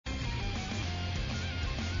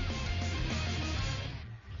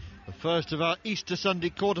first of our Easter Sunday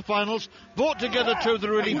quarterfinals, brought together two of the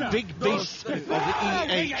really big beasts of the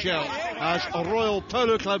EHL as a Royal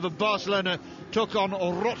Polo Club of Barcelona took on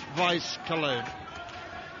Rot-Weiss Köln.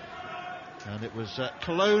 And it was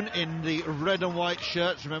Cologne in the red and white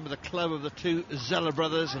shirts. Remember the club of the two Zeller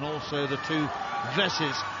brothers and also the two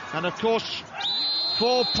Wesses. And of course,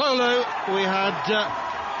 for Polo, we had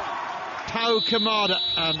Pau Kamada.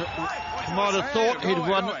 And Kamada thought he'd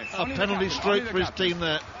won a penalty stroke for his team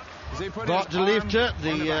there. Bart de Liefde,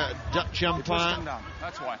 the Dutch umpire,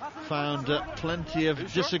 found plenty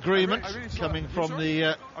of disagreement coming from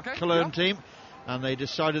the Cologne team. And they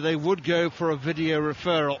decided they would go for a video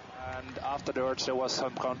referral. And afterwards there was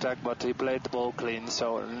some contact, but he played the ball clean,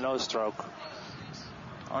 so no stroke.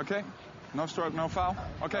 Okay, no stroke, no foul.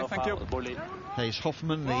 Okay, no thank foul, you. Bully. Hayes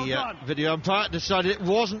Hoffman, the video umpire, decided it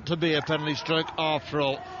wasn't to be a penalty stroke after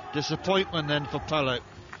all. Disappointment then for Polo.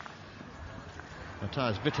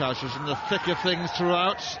 Matthijs Witthuis was in the thick of things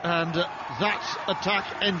throughout, and that attack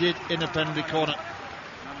ended in a penalty corner.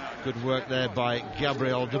 Good work there by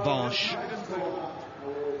Gabriel Debanche.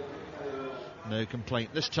 No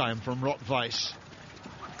complaint this time from Rot-Weiss.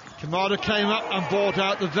 Kamada came up and brought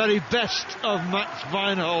out the very best of Max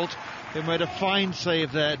Weinhold, who made a fine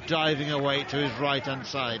save there, diving away to his right-hand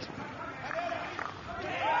side.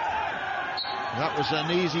 That was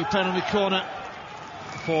an easy penalty corner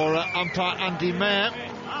for umpire Andy Mayer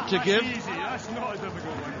to give.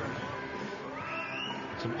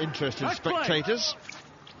 Some interested spectators.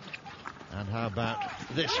 And how about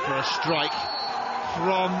this for a strike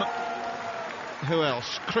from... who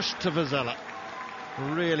else? Christopher Zeller.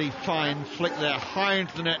 Really fine flick there, high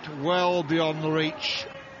into the net, well beyond the reach.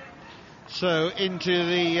 So into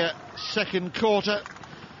the second quarter,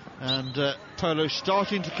 and Polo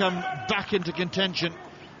starting to come back into contention.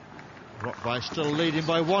 Rot-Weiss still leading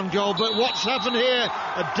by 1 goal, but what's happened here?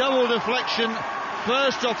 A double deflection,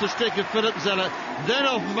 first off the stick of Philip Zeller, then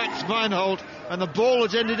off Max Weinhold, and the ball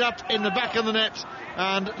has ended up in the back of the net.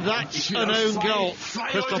 And that's an own goal.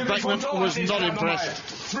 Christoph Beckmann was not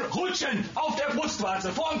impressed. Rutschen auf der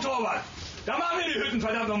Brustwarze, vorm Torwart. Da machen wir die Hütten,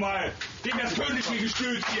 verdammt nochmal. Gegen das königliche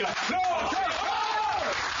Gestüt hier.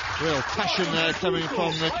 Real passion there coming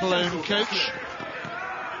from the Cologne coach.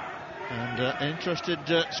 And an interested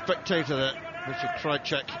spectator there, Richard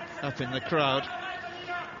Krajcek, up in the crowd.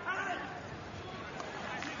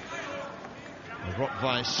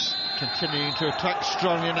 Rot-Weiss continuing to attack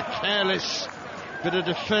strongly, and a careless bit of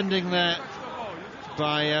defending there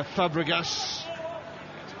by Fabregas.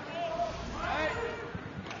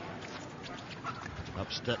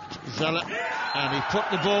 Up stepped Zeller, and he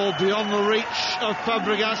put the ball beyond the reach of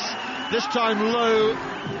Fabregas, this time low,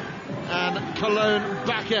 and Cologne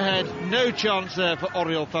back ahead. No chance there for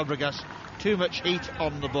Oriol Fabregas. Too much heat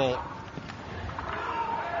on the ball.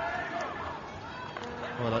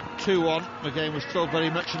 Well, at 2-1, the game was still very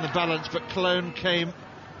much in the balance, but Cologne came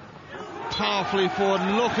powerfully forward,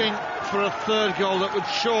 looking for a third goal that would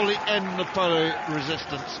surely end the Polo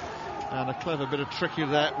resistance. And a clever bit of trickery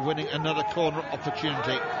there, winning another corner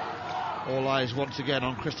opportunity. All eyes once again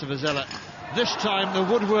on Christopher Zeller. This time the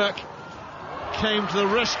woodwork came to the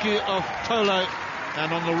rescue of Polo,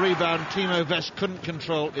 and on the rebound Timo West couldn't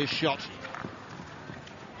control his shot.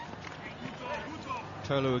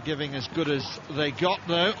 Polo were giving as good as they got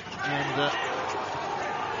though, and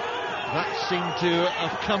that seemed to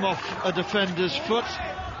have come off a defender's foot.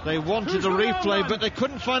 They wanted a replay, but they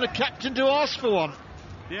couldn't find a captain to ask for one.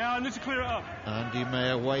 Yeah, I need to clear it up. Andy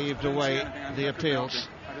Mayer waved away the appeals.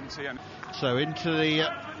 So into the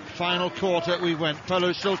final quarter we went.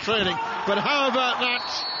 Polo still trailing, but how about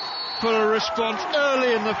that for a response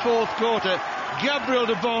early in the fourth quarter? Gabriel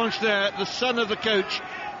Debanche there, the son of the coach,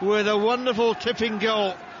 with a wonderful tipping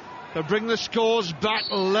goal to bring the scores back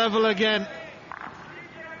level again.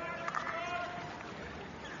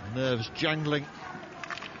 Nerves jangling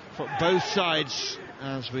for both sides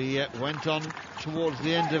as we went on towards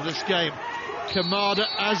the end of this game. Kamada,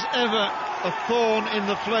 as ever, a thorn in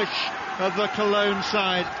the flesh of the Cologne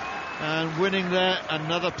side, and winning there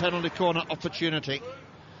another penalty corner opportunity.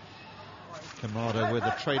 Kamada with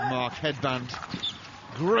a trademark headband.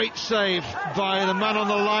 Great save by the man on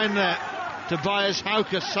the line there, Tobias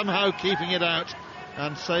Hauke, somehow keeping it out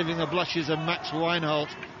and saving the blushes of Max Weinhold,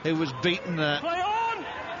 who was beaten there.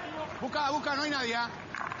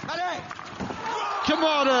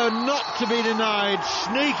 Kamada not to be denied,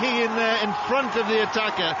 sneaking in there in front of the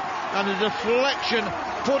attacker, and a deflection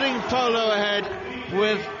putting Polo ahead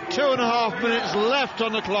with 2.5 minutes left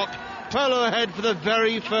on the clock. Polo ahead for the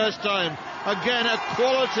very first time. Again, a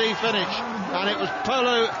quality finish, and it was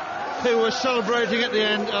Polo who was celebrating at the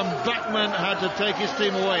end, and Beckmann had to take his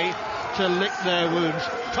team away to lick their wounds.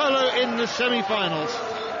 Polo in the semi-finals.